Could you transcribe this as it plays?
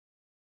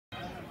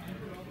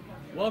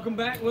Welcome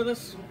back with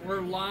us.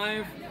 We're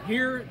live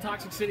here at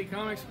Toxic City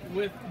Comics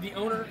with the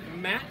owner,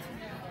 Matt,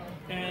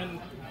 and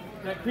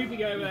that creepy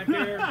guy back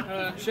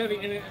there, Chevy.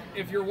 And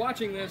if you're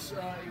watching this,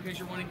 in case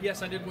you're wondering,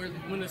 yes, I did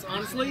win this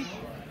honestly.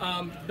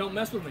 Don't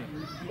mess with me,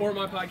 or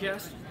my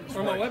podcast,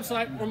 or my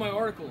website, or my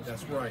articles.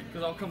 That's right.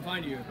 Because I'll come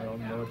find you. I don't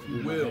know what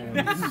you Will.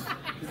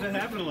 Does that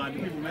happen a lot? Do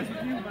people mess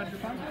with you about your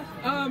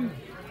podcast?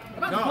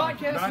 About No, the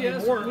podcast, not yes.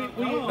 anymore.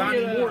 Not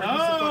anymore. He's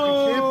a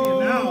fucking champion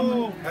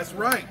now. That's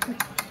right.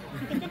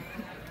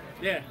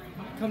 Yeah,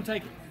 come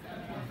take it.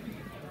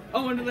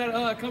 Oh, and to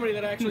that company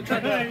that actually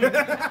tried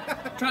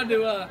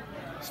to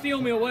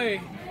steal me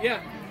away.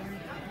 Yeah,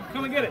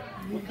 come and get it.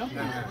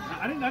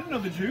 I didn't know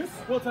the juice.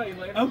 We'll tell you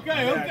later.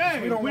 Okay.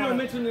 We don't We don't wanna-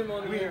 mention them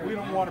on the air. We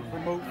don't want to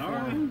promote for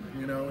him,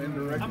 you know,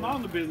 indirectly. I'm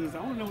on the business. I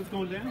want to know what's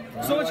going down.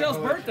 So it's y'all's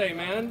birthday,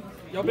 man.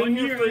 Y'all been 1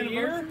 here year for a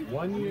year? anniversary?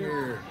 1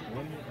 year.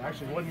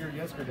 Actually, 1 year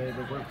yesterday,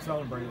 but we're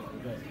celebrating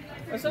it today.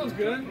 That sounds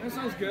good. That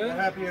sounds good.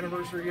 Happy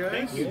anniversary, guys.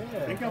 Thank you.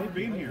 Yeah. Thank y'all for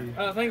being here.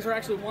 Things are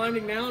actually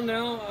winding down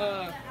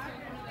now.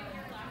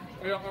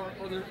 Is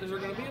there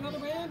going to be another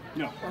band?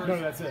 No. Or No,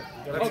 that's it.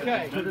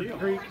 Okay. Sugar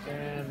Creek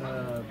and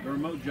The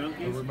remote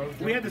junkies. The remote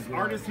We had this junkies, yeah.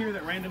 artist here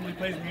that randomly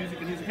plays music,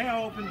 and he's like, "Hey,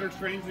 I opened their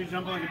strangely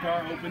jumping on the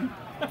guitar, open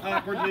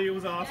awkwardly. It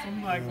was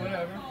awesome. Like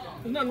whatever.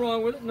 There's nothing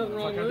wrong with it. Nothing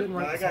wrong Like I with it. didn't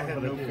write I the got song, had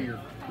but no I did. fear.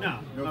 No,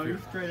 No you're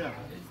fear. straight up.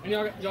 And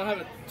y'all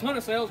have a ton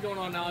of sales going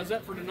on now. Is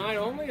that for tonight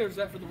only, or is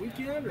that for the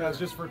weekend? Or That's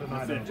just for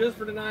tonight. That's it. just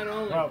for tonight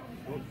only? Well,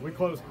 we're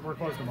closed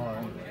tomorrow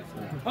anyway.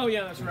 So. Oh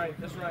yeah, that's right.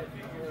 That's right.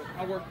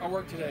 I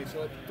work today,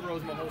 so it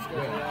throws my whole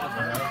schedule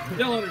off.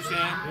 Y'all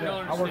understand?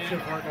 Y'all I work understand?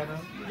 shift work, I know.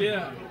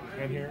 Yeah.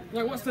 And here.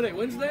 Like, what's today?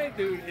 Wednesday,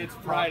 dude. It's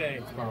Friday.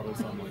 It's probably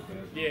something like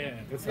that. Yeah.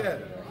 It's Yeah.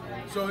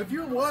 So if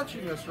you're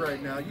watching us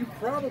right now, you've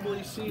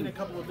probably seen a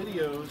couple of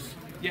videos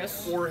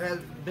Yes. or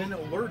have been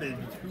alerted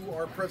to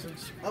our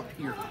presence up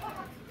here.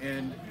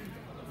 And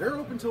they're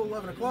open till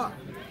 11 o'clock.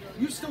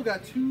 You still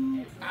got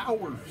 2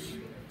 hours.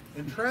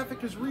 And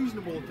traffic is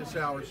reasonable at this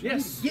hour. So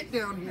Yes. you need to get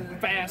down here,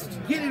 Fast.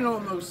 get in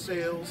on those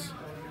sales.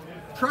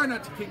 Try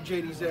not to kick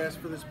JD's ass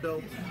for this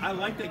belt. I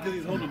like that because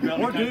he's holding a belt.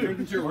 It kind of turns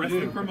into a Or wrestling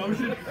do.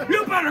 promotion.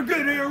 You better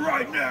get here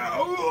right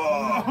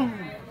now.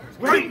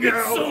 Right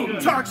now,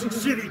 Toxic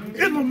City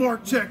in Lamar,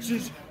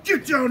 Texas.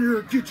 Get down here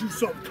and get you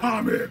some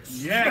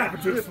comics. Yeah.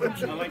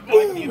 I like the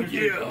energy.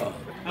 yeah.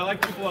 I like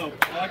the flow.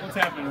 I like what's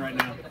happening right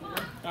now.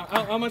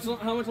 How much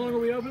longer are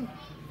we open?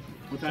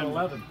 What time?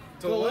 11.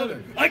 Till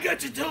 11. I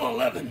got you till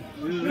 11.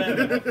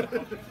 11.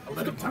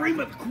 The cream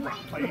of the crop,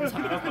 please. That's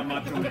my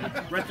macho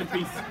man. Rest in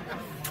peace.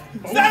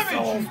 Savage!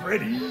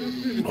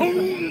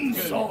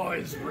 Bonesaw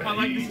is ready. I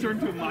like these turned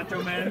to a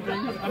macho man thing.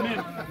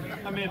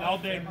 I'm in all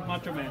day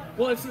macho man.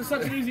 Well, it's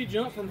such an easy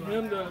jump from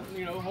him to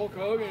Hulk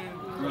Hogan.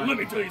 Right. Let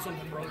me tell you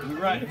something, brother.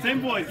 Right,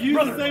 same voice. Use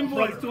Brother, the same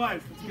voice brother.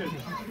 twice. It's good.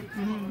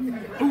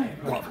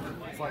 Brother.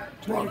 It's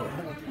like Hulk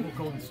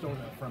Hogan stole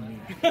that from me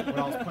when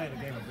I was playing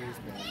a game of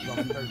baseball. I was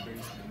on third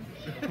base.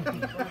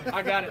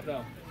 I got it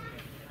though.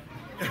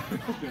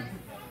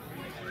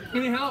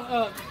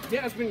 Anyhow,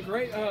 yeah, it's been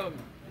great.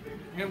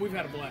 Man, we've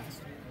had a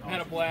blast.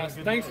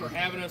 Thanks for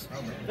having us.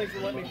 Thanks for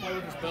letting me play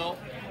with this belt.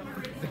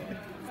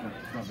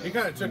 He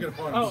kind of took it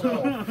upon Oh.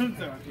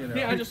 himself. You know.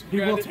 Yeah, I just He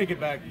will grabbed it. take it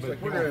back, but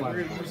Like, we're gonna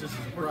use this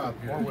as a prop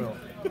here. Or will.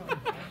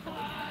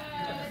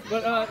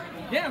 But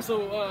yeah,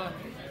 so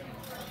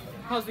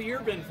how's the year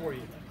been for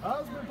you?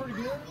 It's been pretty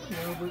good. You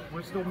know,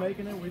 we're still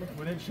making it. We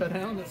didn't shut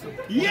down. That's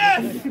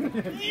Yes!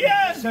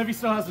 Yes! Chevy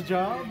still has a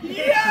job.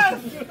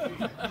 Yes!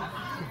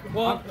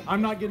 Well,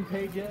 I'm not getting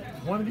paid yet.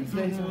 One of these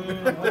days.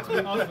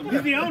 Awesome.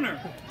 He's the owner.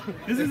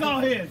 This is all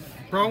his.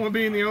 Problem with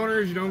being the owner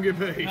is you don't get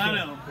paid. I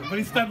know, but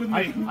he's stuck with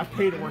me. I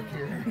pay to work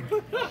here.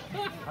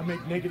 I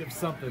make negative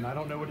something. I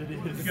don't know what it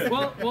is.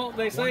 well,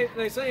 they say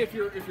if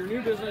your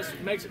new business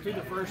makes it through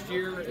the first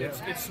year,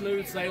 it's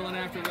smooth sailing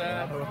after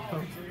that.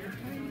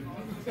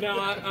 Now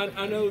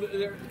I know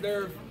that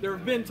there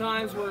have been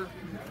times where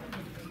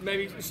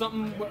maybe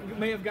something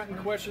may have gotten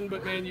questioned,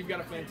 but man, you've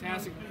got a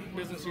fantastic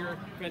business here,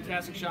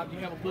 fantastic shop. You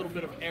have a little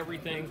bit of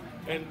everything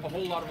and a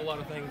lot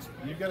of things.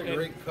 You've got a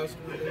great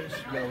customer base.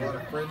 You got a lot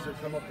of friends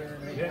that come up there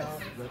and hang Yes,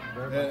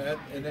 out.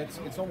 And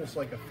it's almost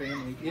like a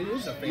family. It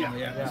is a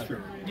family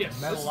atmosphere. Yes.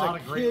 Met This a is lot a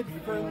of great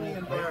kid-friendly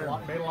people.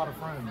 environment. Made a lot of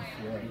friends.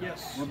 Yeah.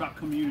 Yes. We're about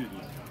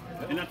community.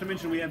 And not to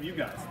mention we have you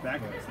guys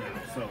backing us now.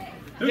 So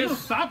there's no Yes.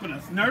 stopping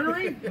us.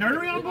 Nerdery?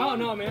 Nerdery on board? Oh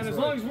no, man! As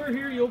long as we're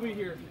here, you'll be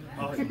here.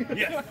 Awesome.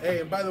 Yes.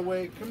 Hey, and by the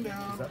way, come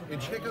down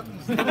and check out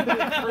these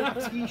limited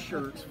print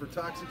T-shirts for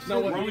Toxic City. No,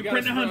 We're we only got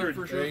printing us 100.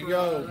 for sure. There you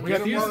go. We Get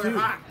got them while these they're too.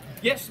 hot.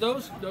 Yes,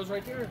 those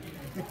right there.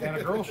 And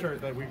a girl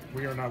shirt that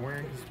we are not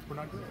wearing because we're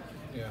not girls.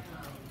 Yeah.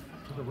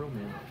 She's a real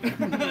man.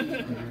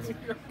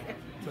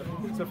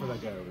 Except for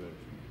that guy over there.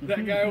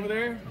 That guy over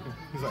there,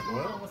 He's like,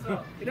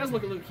 what? he does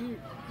look a little cute.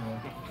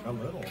 A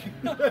little.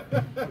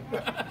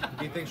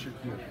 He thinks you're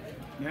cute.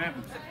 It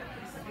happens.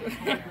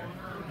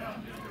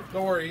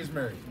 Don't worry, he's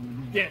married.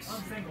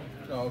 Yes.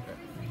 Oh, okay.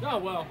 Oh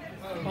well,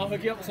 I'll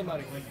hook you up with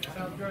somebody.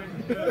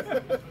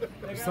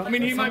 I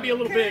mean, he might be a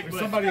little big, There's but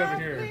somebody over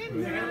here.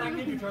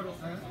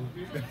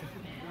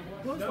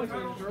 Lewis likes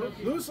Ninja Turtles.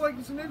 Lewis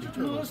likes the Ninja Turtles.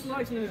 Lewis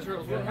likes Ninja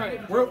Turtles. We're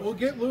right. We'll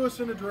get Lewis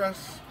an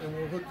address and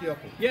we'll hook you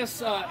up with it.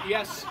 Yes,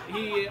 yes.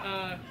 We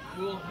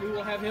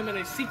will have him in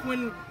a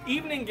sequin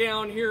evening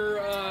gown here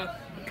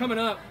coming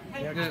up.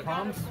 Yeah, because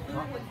proms,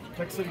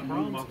 Tech City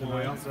proms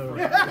tonight, so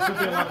there should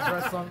be a lot of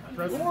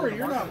dresses. Don't worry,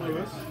 you're not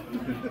Lewis.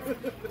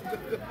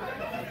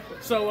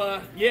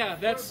 So yeah,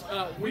 that's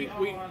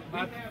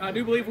I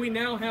do believe we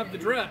now have the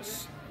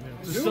dress.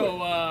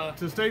 So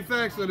To state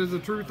facts, that is a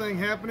true thing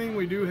happening.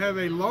 We do have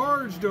a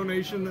large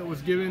donation that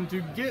was given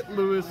to get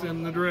Lewis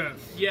in the dress.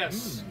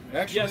 yes,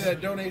 Actually, yes.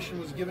 that donation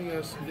was given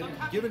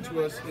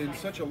to us in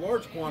such a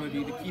large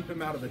quantity to keep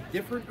him out of a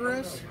different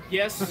dress.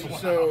 Yes.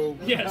 So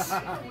Yes.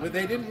 but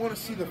they didn't want to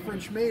see the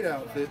French maid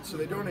outfit, so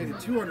they donated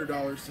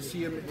 $200 to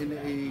see him in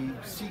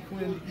a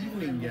sequined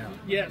evening gown.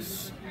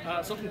 Yes.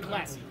 Something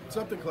classy.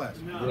 Something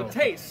classy. With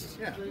taste.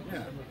 Yeah,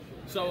 yeah.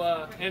 So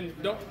and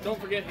don't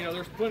forget,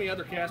 there's plenty of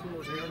other cast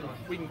members here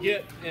we can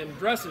get in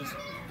dresses.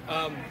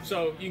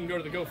 So you can go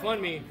to the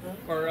GoFundMe,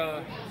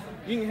 or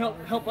you can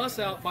help us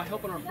out by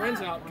helping our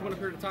friends out, coming up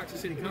here to Toxic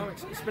City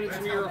Comics, spending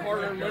some of your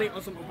hard-earned money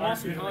on some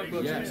awesome comic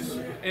books. Yes.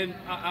 And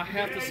I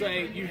have to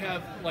say, you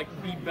have like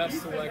the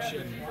best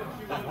selection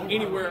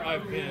anywhere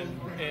I've been,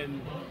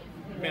 and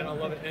man, I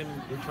love it. And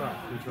We try.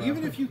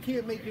 Even if you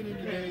can't make any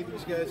today,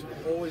 these guys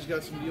have always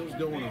got some deals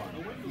going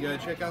on. You gotta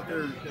check out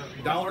their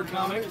dollar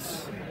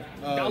comics.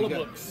 Dollar you got-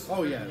 books.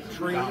 Oh yeah,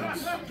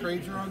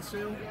 trades are on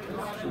sale.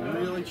 So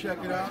really check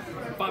it out.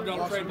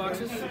 $5 trade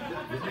boxes.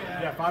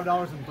 Yeah,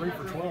 $5 and 3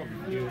 for 12.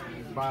 You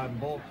buy in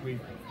bulk.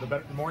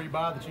 The more you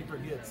buy, the cheaper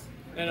it gets.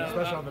 And,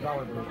 Especially on the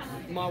dollar books.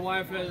 My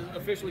wife has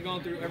officially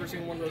gone through every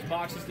single one of those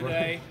boxes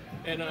today,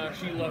 and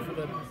she left with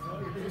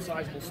a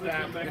sizable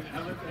stack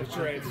of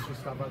trades. Did she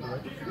stop by the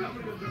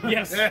register?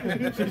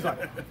 Yes. She's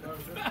like,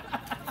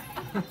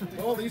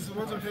 Oh, these are the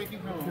ones I'm taking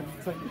home.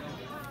 it's like,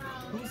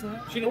 who's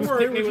that? She didn't Don't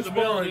worry, stick me we're with the just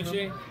bill, borrowing did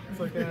she? It's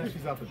like,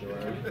 she's out the door.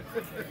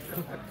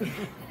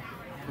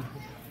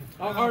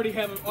 I already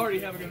have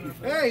a good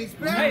enough. Hey, he's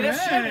back. Hey, that's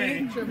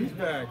Hey, Chevy. Chevy's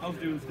back. I was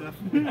doing stuff.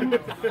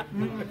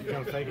 You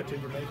gotta fake it till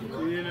you make it.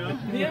 You know?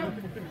 Yeah.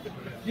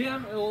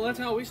 Yeah, well, that's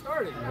how we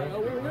started.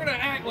 We're going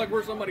to act like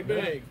we're somebody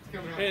big.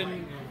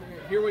 And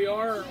here we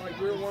are, like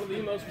we're one of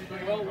the most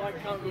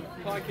well-liked comic book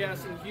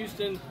podcasts in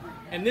Houston,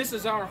 and this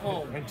is our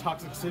home. And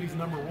Toxic City's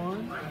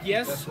 #1.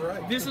 Yes, That's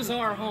right. this is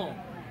our home.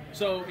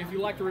 So if you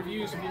like the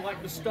reviews, if you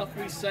like the stuff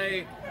we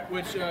say,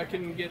 which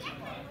can get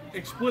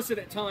explicit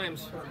at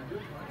times,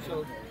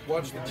 so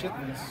Watch the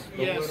chitlins.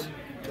 yes,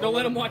 don't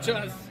let them watch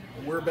us.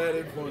 We're a bad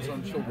influence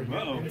on children.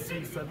 Uh-oh.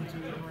 NC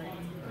 17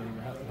 rating.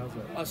 How's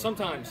that?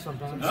 Sometimes.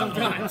 Sometimes.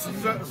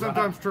 Sometimes.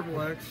 Sometimes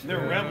triple X. They're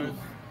rebels.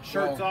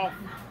 Shirts Well, off.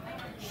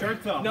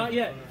 Shirts off. Not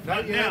yet.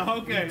 Not yet. now,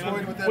 okay. You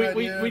toyed with that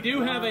We idea.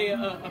 do have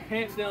a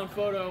pants down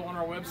photo on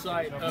our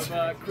website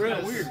of Chris.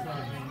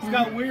 It's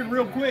got weird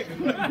real quick.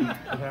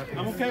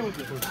 I'm okay with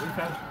it.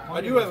 I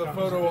do have a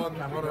photo on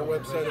our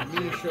website of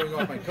me showing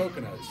off my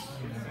coconuts.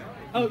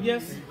 Oh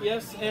yes,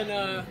 yes,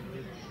 and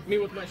me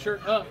with my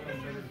shirt up,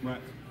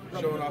 Right.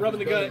 Showing off rubbing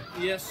the his belly.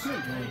 gut. Yes.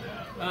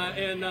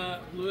 And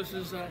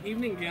Lewis's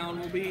evening gown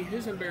will be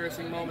his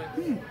embarrassing moment.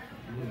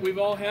 We've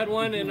all had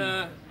one,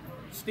 and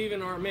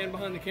Steven, our man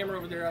behind the camera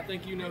over there, I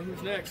think you know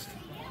who's next.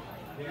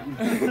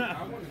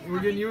 We're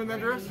getting you in that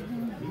dress?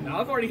 Now,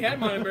 I've already had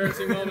my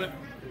embarrassing moment.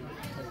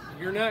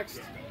 You're next.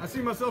 I see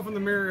myself in the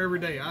mirror every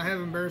day. I have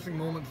embarrassing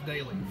moments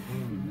daily.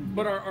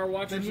 But our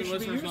watchers Then you and should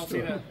be listeners don't used see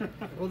to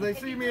that. it. Well, they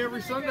see me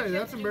every Sunday.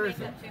 That's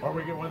embarrassing. Or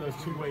we get one of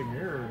those two-way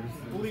mirrors.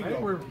 Believe Hey,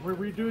 it. we're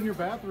redoing your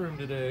bathroom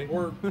today.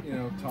 Or,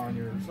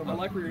 Tanya or I someone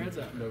like where your head's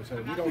at. knows how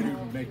to. We don't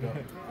do makeup.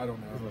 I don't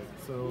know.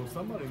 So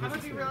somebody I'm needs gonna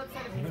to be say real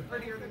upset if he's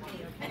prettier than me,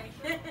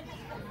 okay?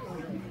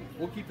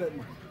 We'll keep that in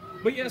mind.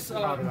 But yes,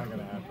 probably not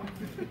gonna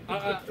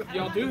happen.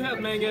 y'all do have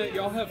manga,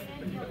 y'all have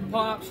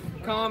pops,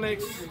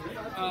 comics,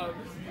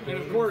 and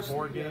of course,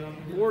 Board game.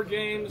 board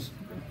games,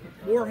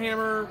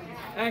 Warhammer,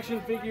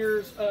 action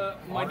figures.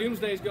 My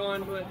Doomsday's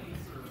gone, but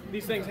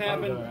these things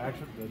happen.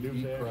 The He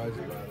Doomsday. cries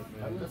about it,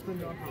 man. That's been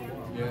gone for a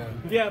while. Yeah.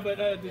 Yeah, but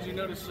did you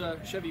notice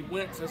Chevy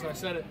wince as I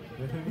said it?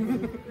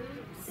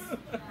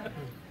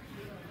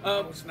 I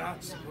was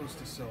not supposed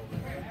to sell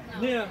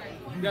that. Yeah,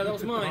 that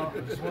was mine. I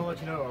just want to let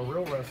you know, a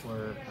real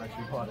wrestler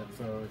actually bought it.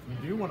 So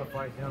if you do want to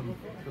fight him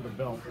for the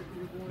belt,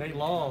 Nate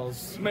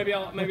Laws. Maybe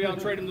I'll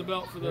trade him the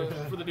belt for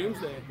the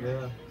Doomsday.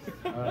 Yeah.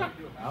 I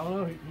don't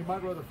know. He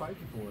might rather fight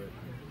you for it.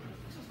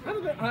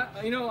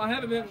 I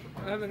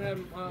haven't had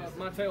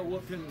my tail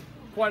whooped in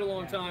quite a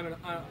long time,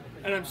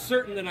 and I'm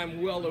certain that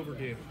I'm well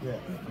overdue. Yeah.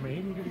 I mean,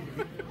 he can give you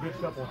a good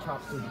couple of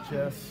chops to the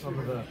chest. Some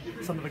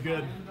of the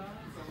good.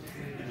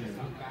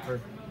 Or,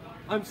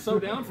 I'm so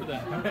down for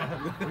that.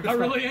 I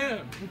really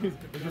am. you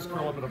just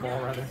curl up in a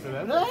ball right after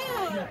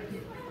that.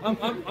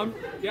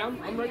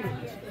 I'm ready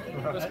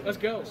for this. Let's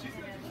go.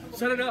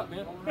 Set it up,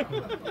 man.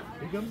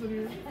 He comes in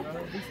here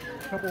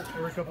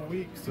every couple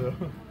weeks. So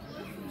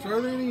So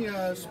are there any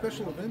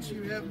special events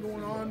you have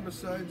going on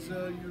besides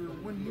your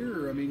 1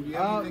 year? I mean, do you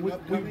have anything We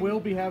upcoming? will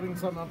be having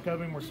something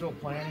upcoming. We're still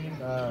planning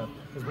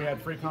because we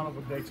had Free Comic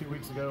Book Day 2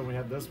 weeks ago, and we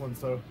had this one.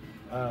 So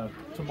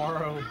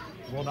tomorrow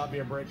will not be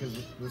a break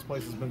because this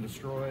place has been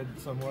destroyed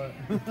somewhat.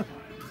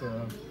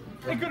 So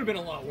It could have been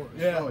a lot worse.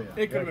 yeah, Oh, yeah.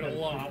 It could have Yeah, been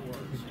a lot worse.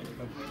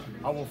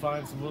 I will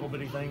find some little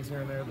bitty things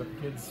here and there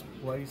that kids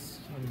place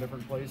in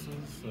different places.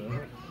 So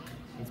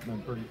it's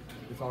been pretty.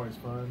 It's always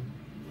fun.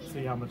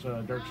 See how much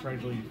Dirk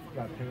Strangely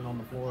got painted on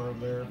the floor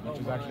over there,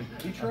 which is actually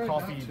He a tried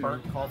coffee not to.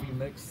 burnt coffee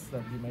mix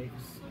that he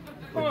makes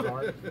with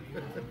art.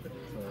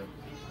 So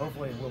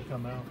hopefully it will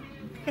come out.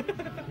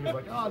 He was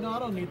like, "Oh no, I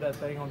don't need that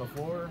thing on the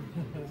floor."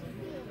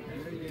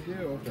 Yeah, you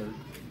do.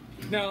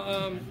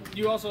 Now,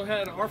 you also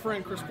had our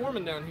friend Chris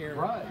Foreman down here.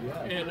 Right,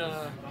 yeah. And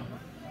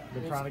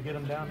Been trying to get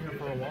him down here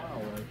for a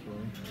while,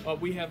 actually.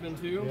 we have been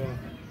too. Yeah.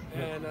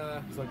 And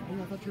He's like,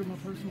 "Oh, I thought you were my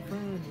personal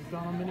friend. We've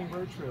gone on many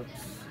road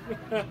trips.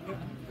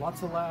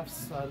 Lots of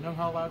laughs. I know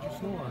how loud you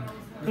snore."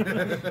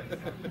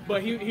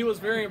 but he was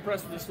very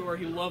impressed with the store.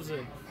 He loves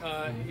it.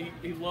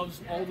 He loves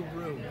all the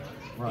room.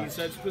 He Right.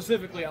 said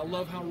specifically, "I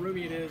love how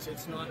roomy it is.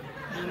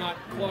 You're not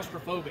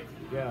claustrophobic."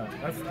 Yeah,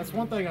 that's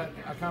one thing. I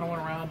kind of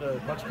went around to a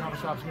bunch of comic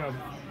shops.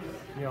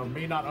 You know,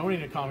 me not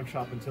owning a comic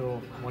shop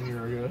until 1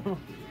 year ago.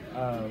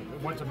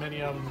 Went to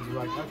many of them.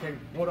 Was like, okay,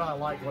 what do I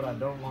like? What I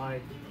don't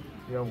like?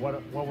 You know,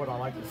 what would I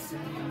like to see?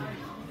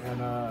 And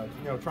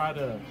you know, try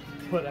to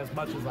put as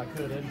much as I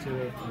could into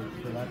it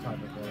for that type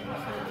of thing.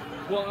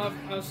 So, Well,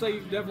 I'll say you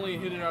definitely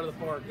hit it out of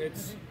the park.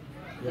 It's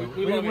yeah, we we love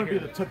didn't it want to be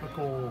here. the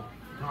typical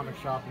comic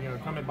shop. You know,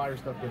 come in, buy your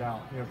stuff, get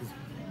out. You know, because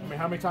I mean,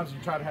 how many times you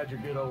try to have your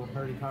good old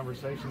nerdy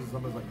conversations? And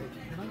somebody's like, "Hey,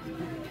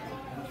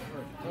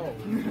 Oh,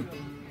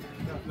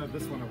 no,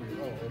 this one over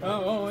here."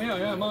 Oh,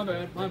 yeah, my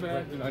bad.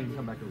 Now you can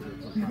come back over here.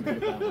 So I'm trying to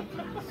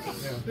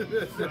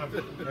get that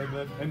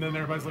one. Yeah. And then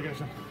everybody's looking at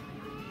you.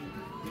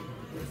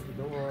 Where's the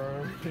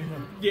door?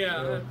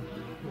 Yeah.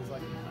 It's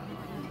like,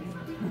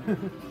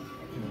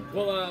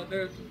 Well,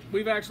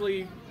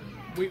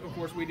 we of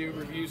course we do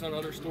reviews on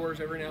other stores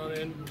every now and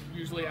then,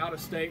 usually out of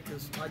state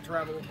because I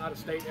travel out of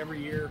state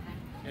every year,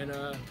 and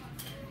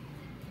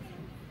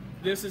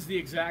this is the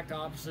exact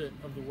opposite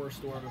of the worst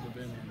store I've ever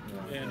been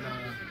in. And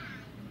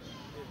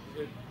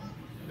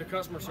the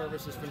customer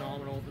service is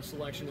phenomenal, the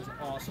selection is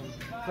awesome,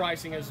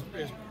 pricing is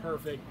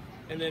perfect,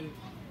 and then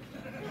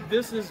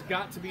this has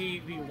got to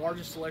be the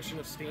largest selection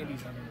of standees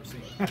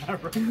I've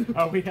ever seen.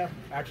 oh, we have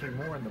actually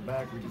more in the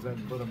back. We just had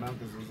to put them out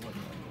because it was like,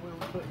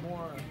 we'll put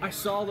more. I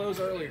saw those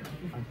earlier.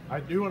 I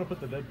do want to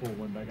put the Deadpool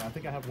one back. I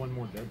think I have one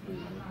more Deadpool.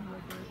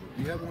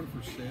 do you have one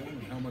for sale,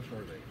 and how much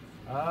are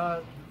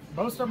they?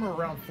 Most of them are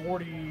around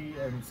 40,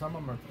 and some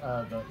of them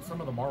are some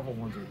of the Marvel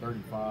ones are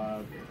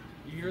 35.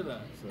 You hear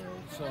that? So,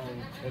 So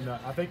and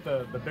I think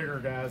the bigger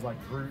guys like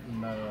Groot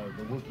and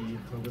the Wookiee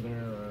over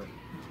there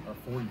are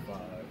 45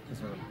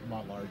 because they're a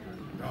lot larger.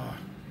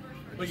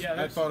 But yeah, I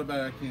that's thought about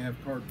it. I can't have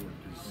cardboard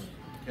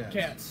because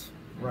cats.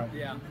 Right.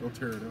 Yeah. they'll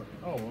tear it up.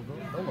 Oh, well,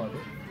 they'll love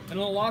it. And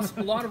a lot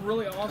of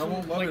really awesome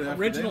won't love like it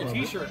after original they love it.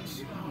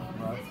 T-shirts.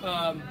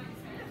 Right.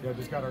 Yeah,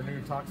 just got our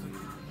new Toxic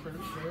shirts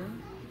there.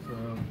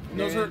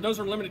 So, Those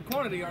are limited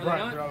quantity, are they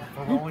right. not?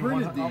 For Who only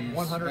printed 100 these,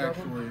 of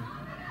them.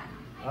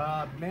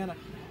 actually? Man, I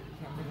can't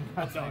remember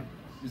the guy's name.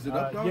 Is it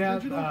Up Dog yeah,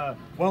 Digital?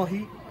 well,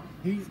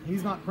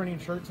 he's not printing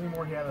shirts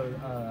anymore. He had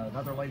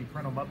another lady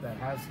print them up that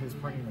has his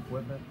printing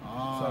equipment.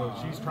 So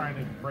she's trying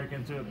to break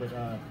into it, but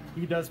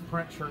he does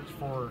print shirts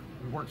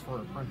he works for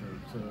a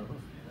printer.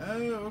 Oh,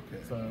 okay.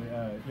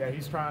 So yeah,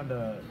 he's trying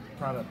to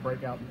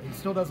break out. He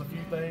still does a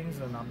few things,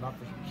 and I'm not.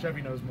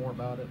 Chevy knows more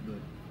about it, but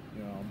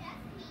you know,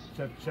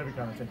 Chevy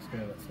kind of takes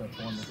care of that stuff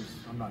for me because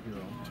I'm not here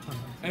all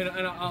the time.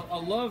 And I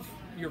love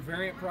your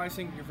variant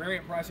pricing. Your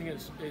variant pricing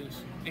is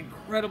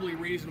incredibly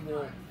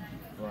reasonable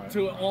Right.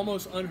 to an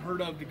almost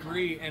unheard of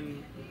degree,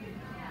 and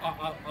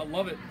I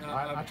love it.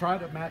 I try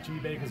to match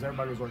eBay because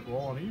everybody was like, "Well,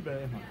 on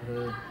eBay," I'm like,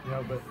 you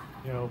know, but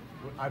you know,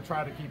 I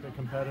try to keep it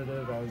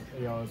competitive as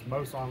you know as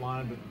most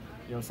online, but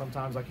you know,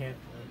 sometimes I can't.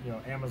 You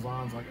know,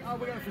 Amazon's like, "Oh,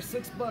 we got it for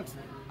 $6."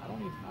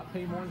 I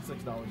pay more than $6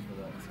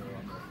 for that. So,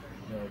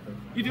 you know, but,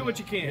 you do what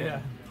you can.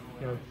 yeah,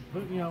 you know,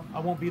 but you know, I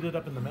won't beat it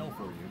up in the mail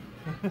for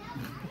you.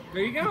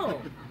 There you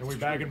go. And we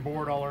bag and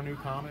board all our new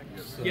comics.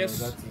 So Yes,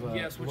 that's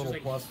yes, which is little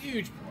a plus.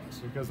 huge plus.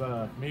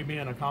 Because me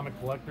being a comic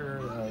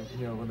collector,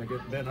 you know, when they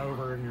get bent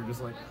over and you're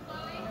just like,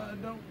 I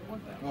don't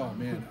want that. Oh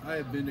man, I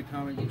have been to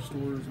comic book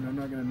stores, and I'm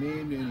not going to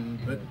name any,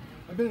 but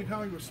I've been to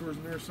comic book stores,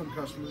 and there are some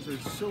customers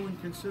that are so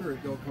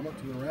inconsiderate. They'll come up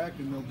to the rack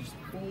and they'll just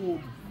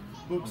fold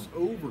books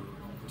over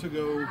to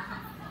go.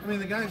 I mean,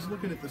 the guy's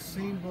looking at the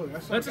same book. I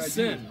saw That's guy a do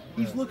sin.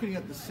 this. He's looking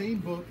at the same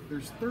book.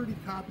 There's 30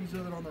 copies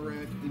of it on the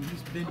rack, and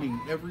he's bending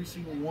every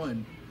single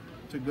one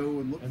to go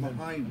and look And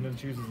behind. then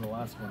chooses the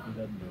last one he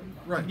doesn't do.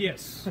 Right.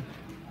 Yes.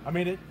 I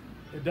mean, it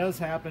does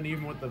happen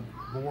even with the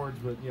boards,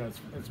 but you know,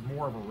 it's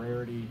more of a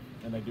rarity,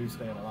 and they do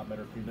stay in a lot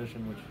better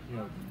condition. Which you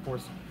know, of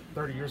course,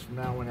 30 years from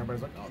now when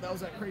everybody's like, oh, that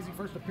was that crazy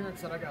first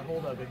appearance that I got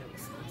hold of.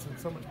 It's in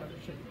so much better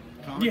shape.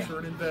 Comics are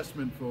an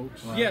investment,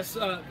 folks. Yes,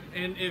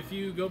 and if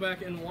you go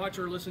back and watch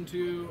or listen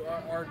to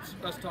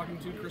us talking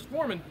to Chris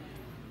Foreman,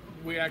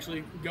 we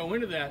actually go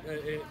into that,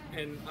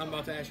 and I'm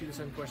about to ask you the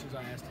same questions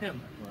I asked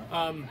him.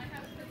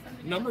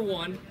 Number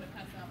one,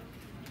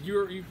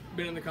 you've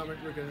been in the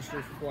comic book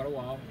industry for quite a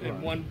while,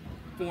 in one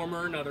form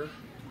or another,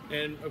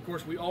 and of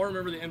course we all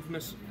remember the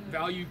infamous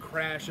value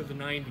crash of the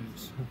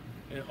 90s.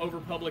 And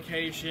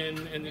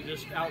overpublication and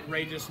just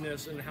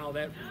outrageousness and how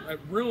that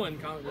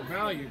ruined comic book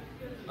value.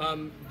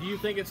 Do you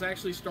think it's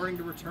actually starting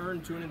to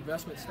return to an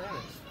investment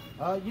status?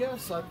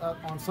 Yes,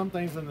 on some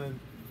things, and then,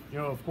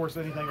 of course,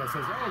 anything that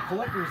says, oh,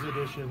 collector's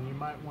edition, you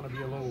might want to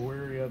be a little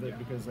wary of it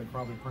because they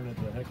probably printed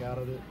the heck out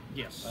of it.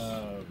 Yes.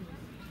 I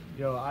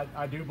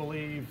do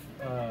believe,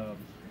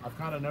 I've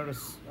kind of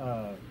noticed,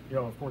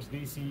 of course,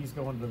 DC's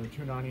going to the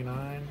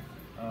 $2.99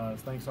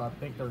 thing, so I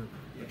think they're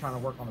trying to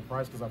work on the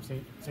price because I've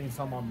seen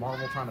some on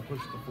Marvel trying to push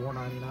it to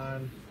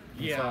 $4.99.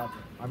 Yeah. So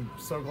I'm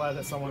so glad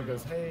that someone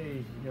goes,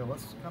 hey,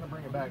 let's kind of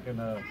bring it back.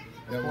 And of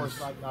course,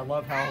 I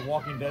love how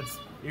Walking Dead's,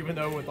 even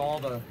though with all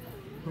the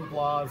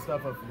hoopla and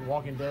stuff of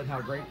Walking Dead,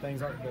 how great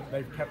things are,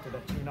 they've kept it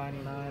at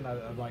 $2.99.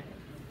 I'm like,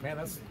 man,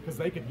 that's because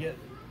they could get,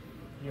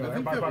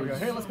 everybody probably go,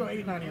 hey, let's go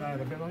 $8.99.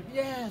 They'd be like,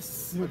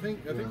 yes. I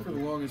think for the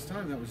longest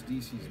time that was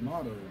DC's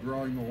motto,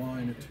 drawing the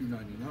line at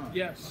 $2.99.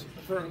 Yes,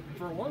 for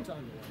a long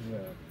time. Yeah.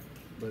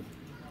 But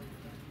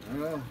I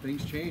don't know,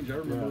 things change. I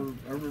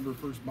remember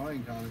first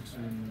buying comics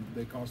and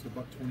they cost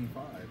 $1.25.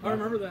 I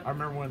remember that. I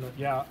remember when,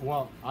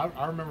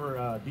 I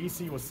remember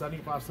DC was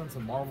 75 cents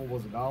and Marvel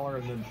was $1,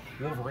 and then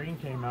Wolverine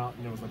came out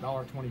and it was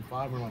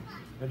 $1.25.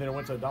 And then it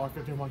went to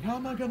 $1.50. I'm like, how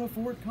am I gonna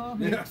afford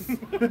comics?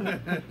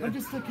 I'm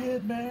just a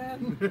kid,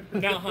 man.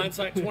 Now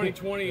hindsight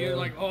 2020, you're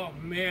like, oh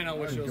man, I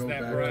wish it was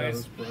that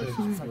price.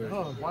 It's like,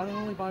 oh, why did I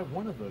only buy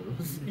one of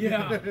those?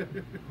 Yeah.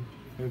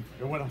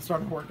 And when I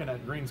started working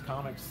at Green's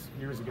Comics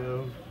years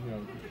ago,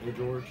 hey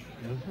George,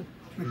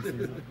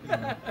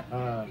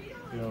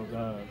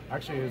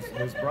 actually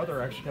his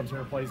brother actually comes here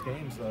and plays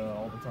games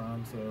all the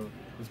time, so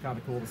it's kind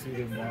of cool to see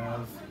them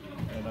guys.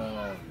 And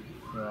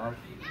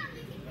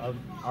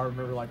I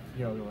remember like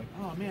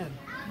oh man,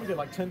 I'm gonna get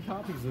like 10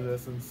 copies of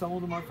this and sell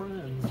them to my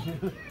friends.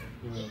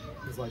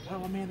 It's like,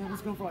 oh man, that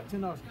was going for like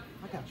 $10.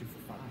 I got you for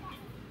 $5.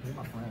 You're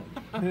my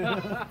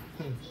friend.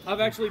 I've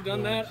actually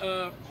done that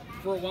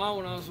for a while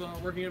when I was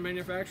working in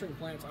manufacturing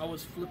plants. I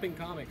was flipping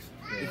comics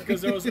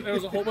because there was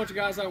a whole bunch of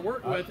guys I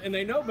work with, and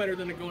they know better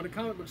than to go into a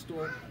comic book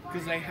store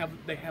because they have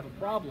a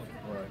problem,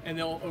 and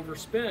they'll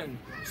overspend.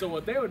 So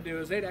what they would do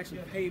is they'd actually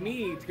pay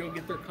me to go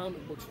get their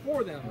comic books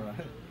for them.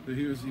 But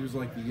he was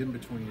like the in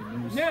between.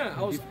 Yeah,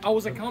 I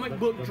was a comic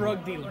book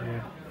drug dealer.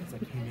 Yeah. It's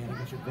like, hey man, I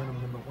got your Venom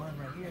 #1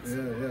 right here.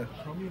 It's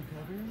Chromium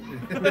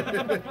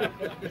cover.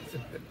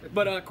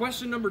 But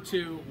question number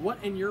 2: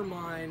 what in your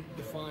mind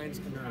defines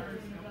a nerd?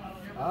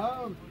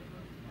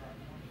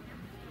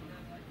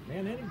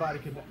 Man, anybody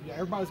can.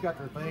 Everybody's got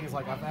their things.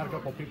 Like I've had a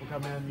couple of people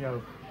come in.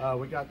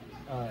 We got.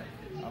 I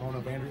don't know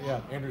if Andrew.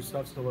 Yeah, Andrew's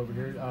stuff's still over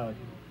here.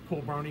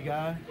 Cool Brony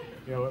guy.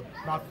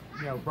 Not.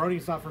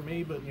 Brony's not for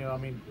me, but I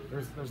mean,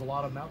 there's a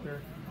lot of them out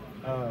there.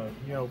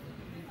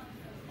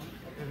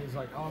 And he's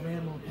like, oh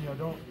man,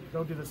 well,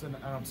 don't do this. And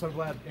I'm so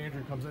glad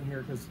Andrew comes in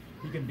here because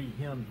he can be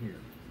him here.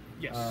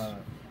 Yes.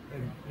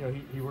 And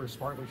he wears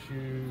sparkly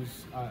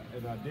shoes,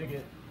 and I dig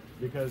it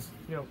because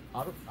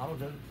I don't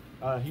do.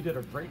 He did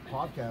a great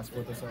podcast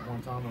with us at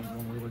one time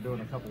when we were doing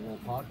a couple little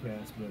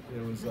podcasts. But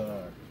it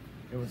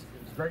was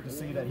great to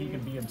see that he can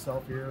be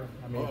himself here.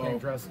 I mean, he came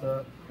dressed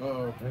up.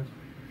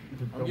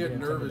 I'm getting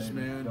nervous,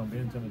 man. Don't be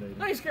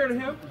intimidated. I ain't scared of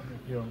him.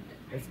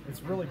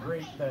 It's really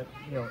great that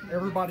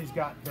everybody's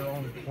got their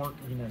own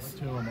quirkiness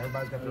to them.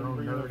 Everybody's got their own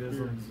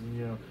nerdisms.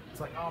 And, it's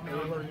like, oh man,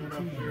 I love your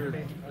tea.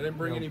 I didn't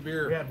bring any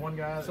beer. We had one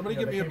guy. Somebody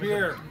get me a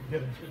beer.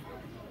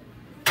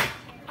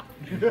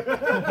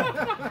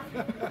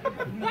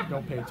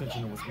 Don't pay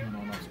attention to what's going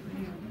on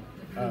screen.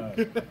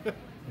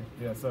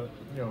 Yeah, so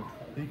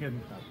he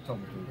can tell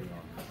me who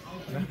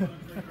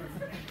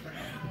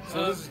they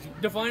are.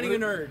 Defining a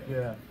nerd.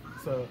 Yeah.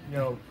 So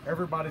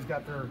everybody's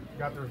got their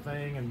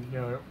thing, and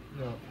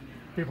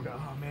people go,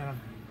 oh man,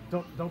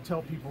 don't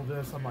tell people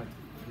this. I'm like,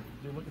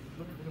 dude, look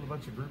at the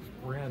bunch of groups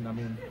we're in. I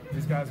mean,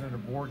 these guys are into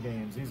board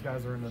games. These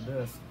guys are into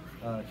this.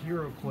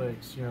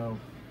 HeroClix.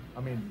 I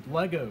mean,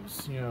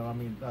 Legos. I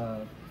mean,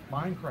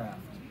 Minecraft.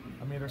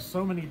 I mean, there's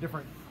so many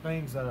different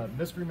things.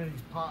 Mystery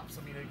Minis, Pops.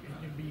 I mean, it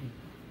can be.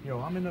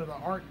 I'm into the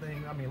art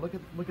thing. I mean, look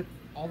at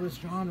all this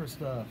genre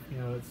stuff.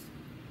 It's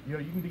you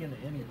can be into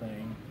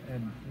anything,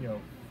 and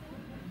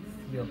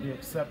be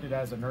accepted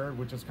as a nerd,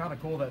 which is kind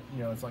of cool. That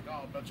it's like,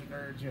 oh, a bunch of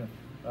nerds.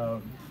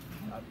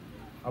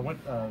 I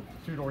went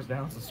 2 doors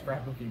down to a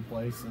scrapbooking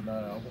place, and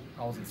I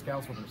was in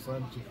Scouts with her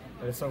son.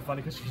 And it's so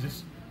funny because she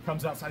just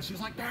comes outside.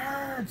 She's like,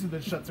 nerds, and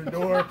then shuts her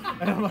door.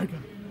 And I'm like,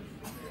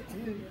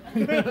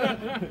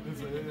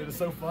 It's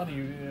so funny.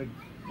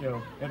 You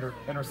know, and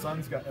her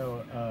son's got,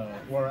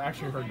 well,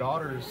 actually her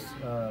daughter's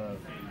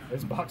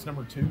is box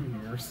number 2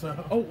 here.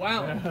 So. Oh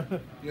wow!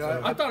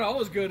 Yeah, I thought I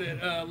was good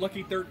at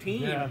Lucky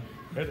 13. Yeah.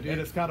 And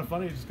it's kind of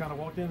funny. He just kind of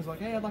walked in. He's like,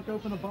 "Hey, I'd like to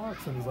open a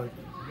box." And he's like,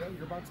 "Yeah,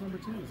 your box number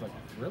 2." He's like,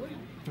 "Really?"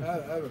 I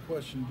have a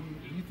question.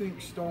 Do you think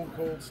Stone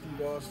Cold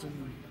Steve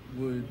Austin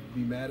would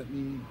be mad at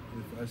me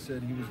if I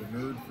said he was a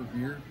nerd for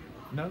beer?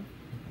 No.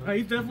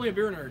 He's definitely a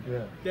beer nerd.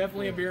 Yeah.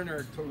 Definitely a beer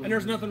nerd. Totally. And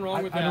there's nothing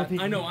wrong with I don't that.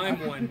 think I know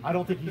I'm one. I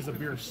don't think he's a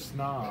beer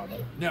snob.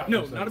 No,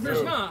 not a beer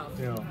snob.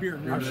 You know, Beer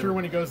nerd. I'm sure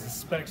when he goes to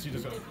Specs, you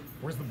just go,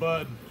 "Where's the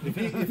bud?"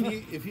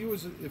 If he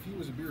was a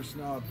beer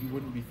snob, he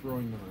wouldn't be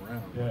throwing them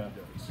around. Yeah. Like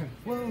he does.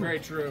 Whoa, Very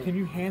true. Can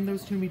you hand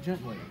those to me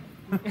gently?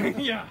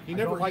 Yeah. He I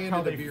never don't like how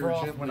handed they a beer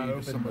froth gently when I to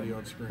open somebody them.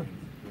 on screen.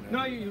 You No,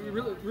 know? you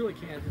really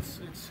can't. It's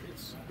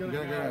gonna.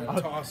 You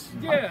gotta toss.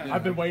 Yeah.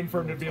 I've been waiting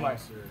for him to be like,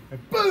 Toss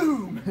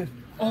 "Boom!"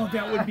 Oh,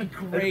 that would be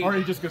great. Or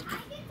he just goes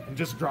and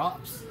just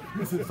drops.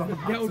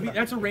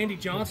 That's a Randy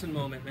Johnson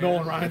moment, man.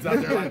 Nolan Ryan's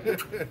out there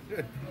like,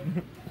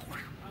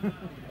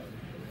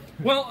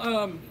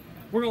 Well,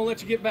 we're gonna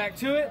let you get back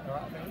to it.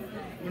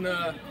 I'm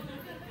gonna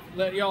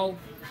let y'all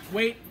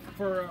wait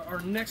for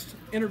our next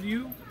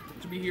interview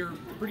to be here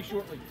pretty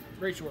shortly,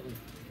 very shortly.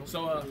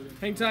 So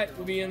hang tight.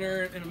 We'll be in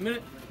there in a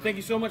minute. Thank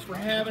you so much for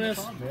having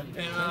us,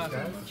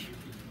 and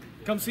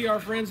come see our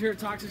friends here at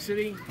Toxic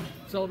City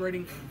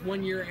celebrating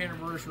 1-year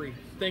anniversary.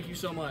 Thank you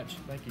so much.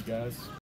 Thank you, guys.